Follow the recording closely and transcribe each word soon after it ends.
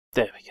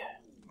There we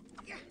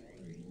go.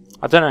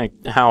 I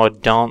don't know how a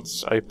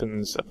dance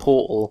opens a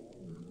portal,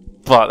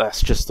 but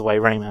that's just the way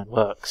Rayman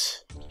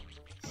works.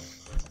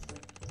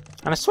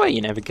 And I swear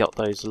you never got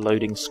those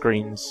loading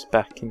screens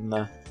back in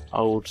the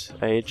old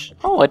age.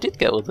 Oh, I did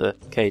get all the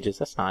cages,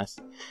 that's nice.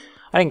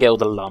 I didn't get all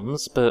the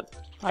lums, but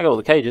I got all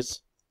the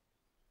cages.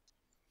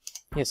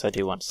 Yes, I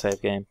do want to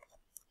save game.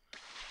 I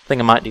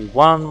think I might do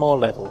one more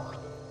level.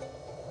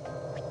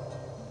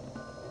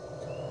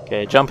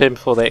 Okay, jump in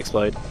before they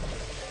explode.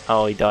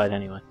 Oh, he died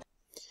anyway.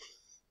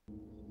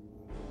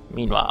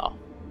 Meanwhile,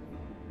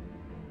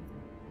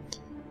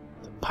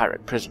 the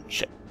pirate prison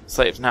ship.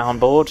 Slaves now on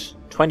board.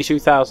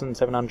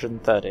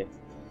 22,730.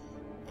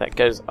 That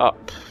goes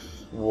up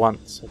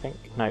once, I think.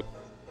 No.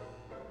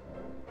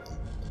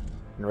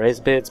 And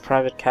Razorbeard's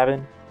private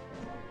cabin.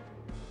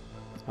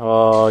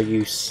 Oh,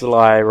 you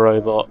sly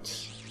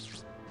robot.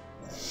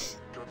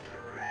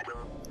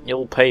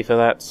 You'll pay for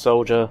that,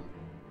 soldier.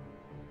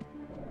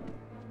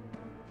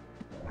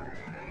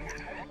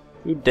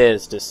 Who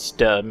dares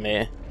disturb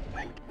me?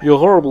 Your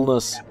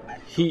horribleness.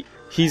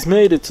 He's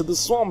made it to the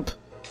swamp.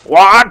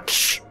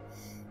 What?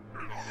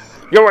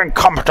 You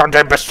incompetent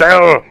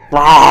imbecile!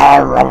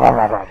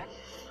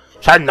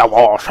 Send the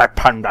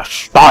warship and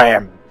destroy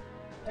him!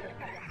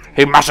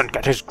 He mustn't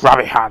get his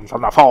grubby hands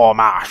on the four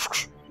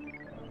masks!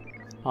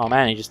 Oh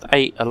man, he just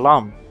ate a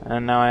lum,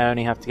 and now I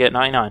only have to get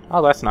 99.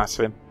 Oh, that's nice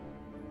of him.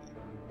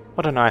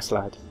 What a nice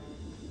lad.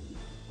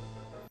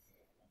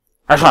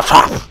 It's a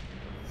trap!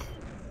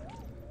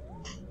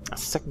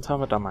 That's the second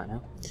time I've done that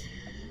now.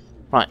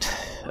 Right,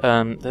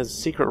 there's a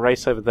secret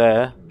race over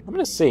there. I'm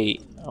gonna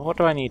see. What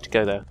do I need to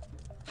go there?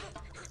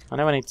 I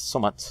know I need to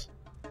summit.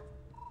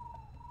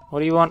 What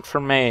do you want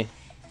from me?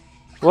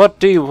 What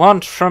do you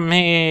want from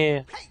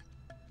me?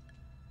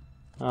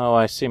 Oh,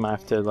 I assume I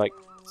have to, like,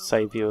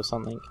 save you or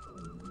something.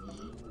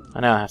 I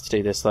know I have to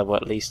do this level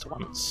at least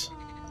once.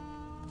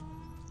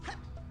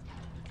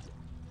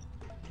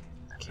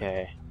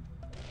 Okay.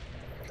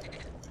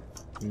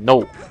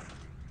 No!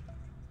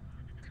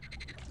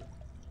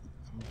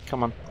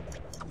 Come on.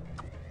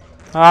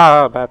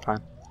 Ah, bad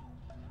plan.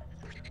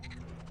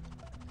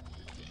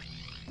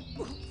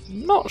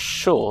 Not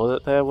sure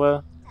that there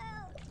were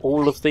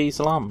all of these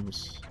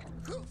lums.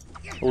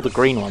 All the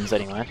green ones,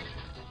 anyway.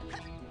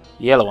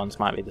 The yellow ones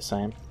might be the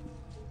same.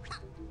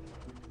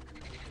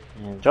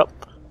 And drop.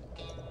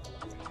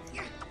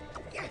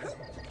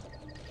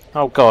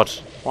 Oh god,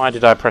 why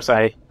did I press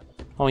A?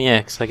 Oh yeah,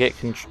 because I get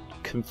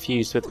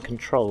confused with the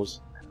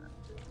controls.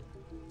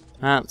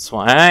 That's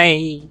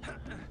why.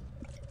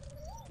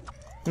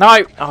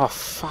 No! Oh,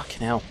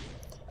 fucking hell.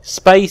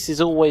 Space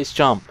is always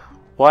jump.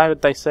 Why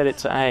would they set it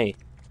to A?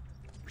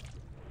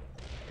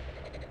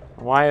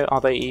 Why are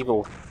they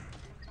evil?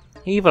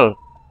 Evil!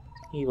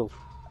 Evil.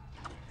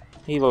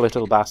 Evil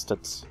little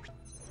bastards.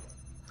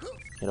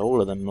 Get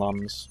all of them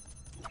lums.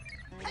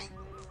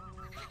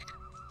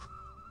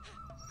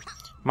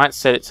 Might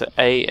set it to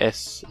A,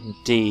 S, and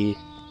D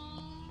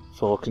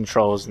for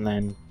controls, and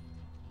then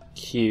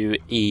Q,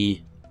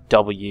 E,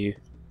 W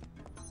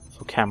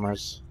for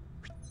cameras.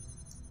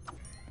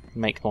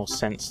 Make more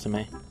sense to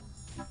me.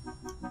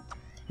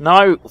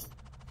 No!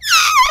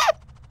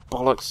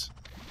 Bollocks.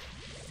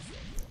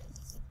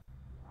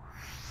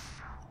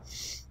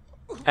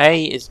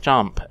 A is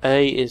jump,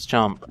 A is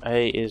jump,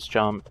 A is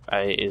jump,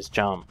 A is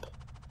jump.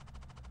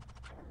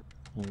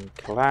 And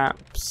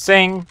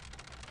collapsing!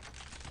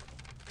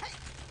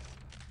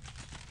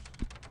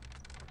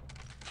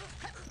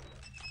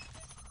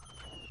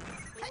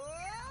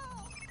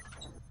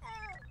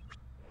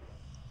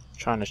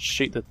 Trying to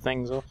shoot the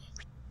things off.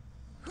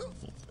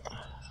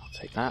 I'll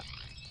take that.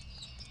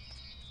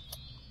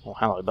 Oh,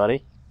 hello,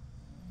 buddy.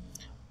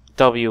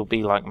 W will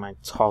be like my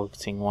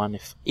targeting one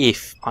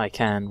if I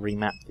can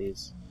remap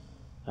these.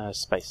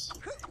 Space.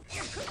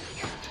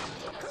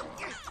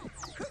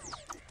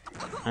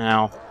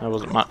 Ow, there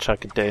wasn't much I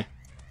could do.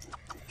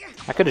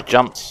 I could have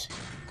jumped.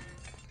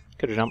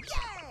 Could have jumped.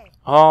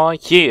 Oh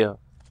yeah!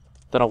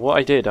 Don't know what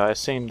I did. I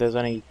assumed there's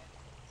only.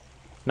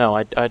 No,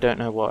 I don't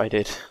know what I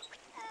did.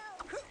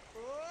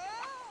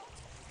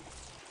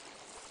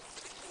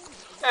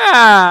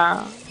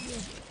 Ah!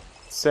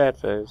 Sad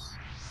face.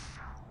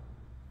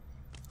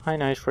 I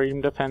know freedom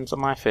depends on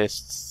my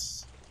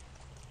fists.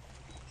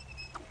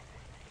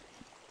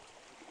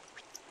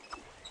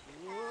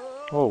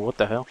 Oh, what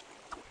the hell?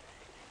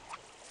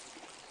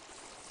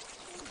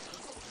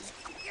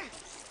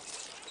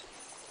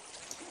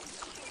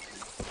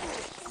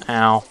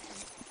 Ow.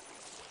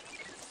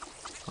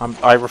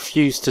 I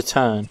refuse to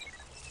turn.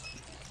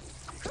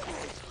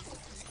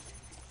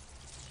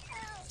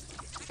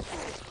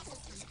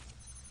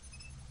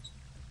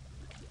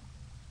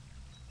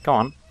 Go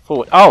on,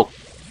 forward. Oh!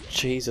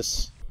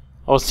 Jesus.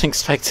 I wasn't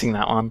expecting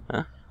that one.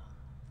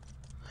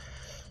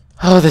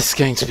 Oh, this is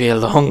going to be a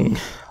long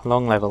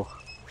level.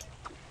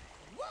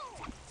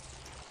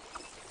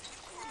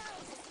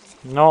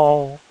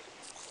 No.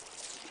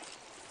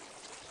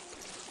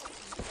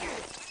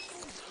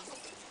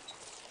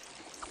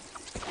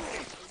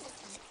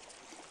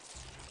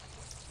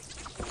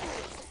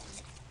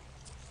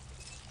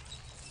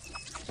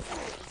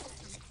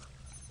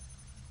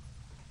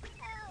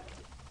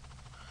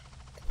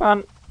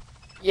 Fun.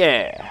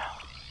 Yeah.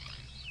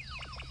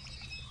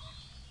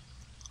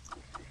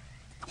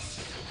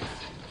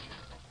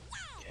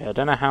 Okay, I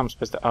don't know how I'm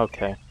supposed to...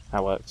 Okay,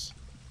 that works.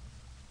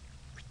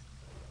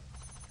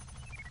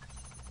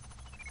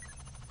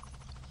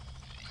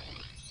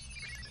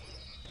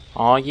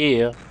 Oh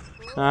yeah.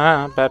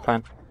 Ah, bad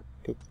plan.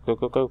 Go, go,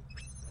 go, go.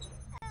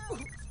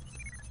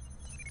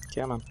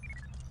 Come on.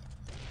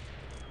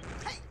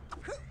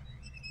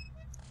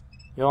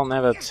 You'll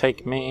never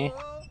take me.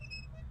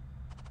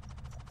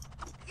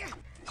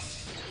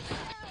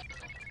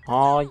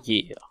 Oh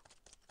yeah.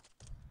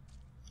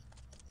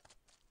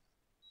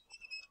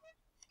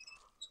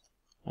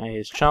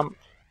 Here's Chump.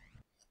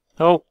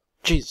 Oh,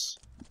 jeez.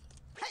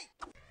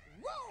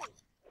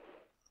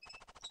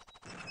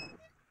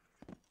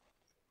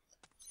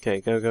 Okay,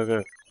 go, go,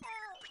 go.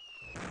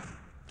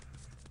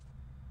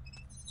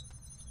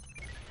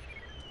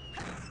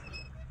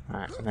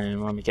 Alright, and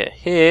then when we get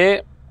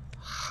here,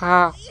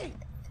 ha!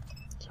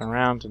 Turn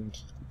around and...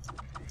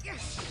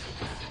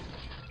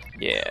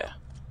 Yeah.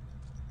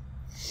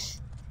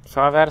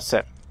 5 out of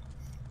 7.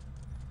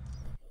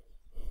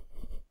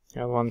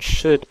 The other one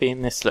should be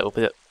in this little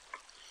bit.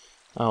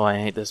 Oh, I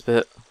hate this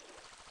bit.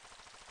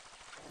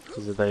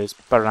 Because of those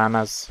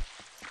piranhas.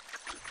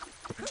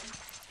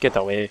 Get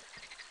away. Is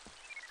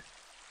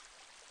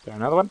there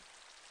another one?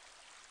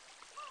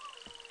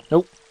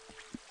 Nope.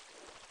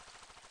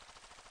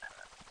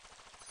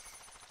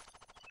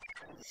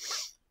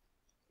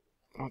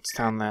 What's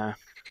down there?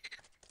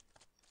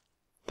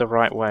 The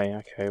right way.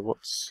 Okay,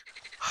 what's...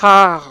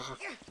 Ha!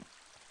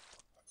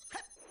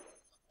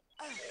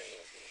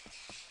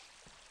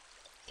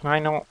 Can I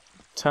not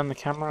turn the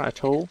camera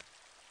at all?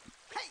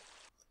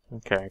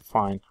 Okay,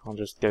 fine. I'll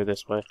just go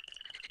this way.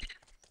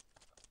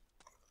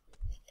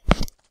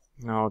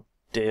 Oh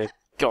dear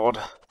God.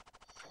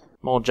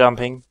 More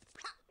jumping.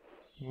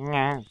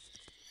 Yeah.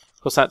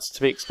 Of course that's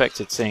to be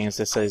expected, seeing as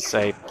this is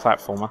a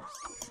platformer.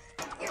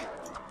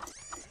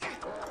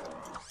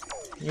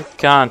 You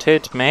can't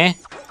hit me.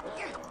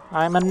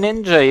 I'm a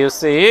ninja, you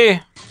see.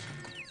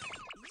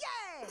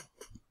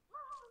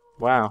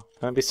 Wow,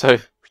 don't be so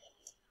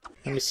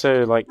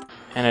like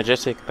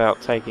energetic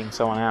about taking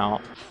someone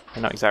out.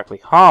 They're not exactly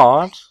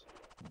hard.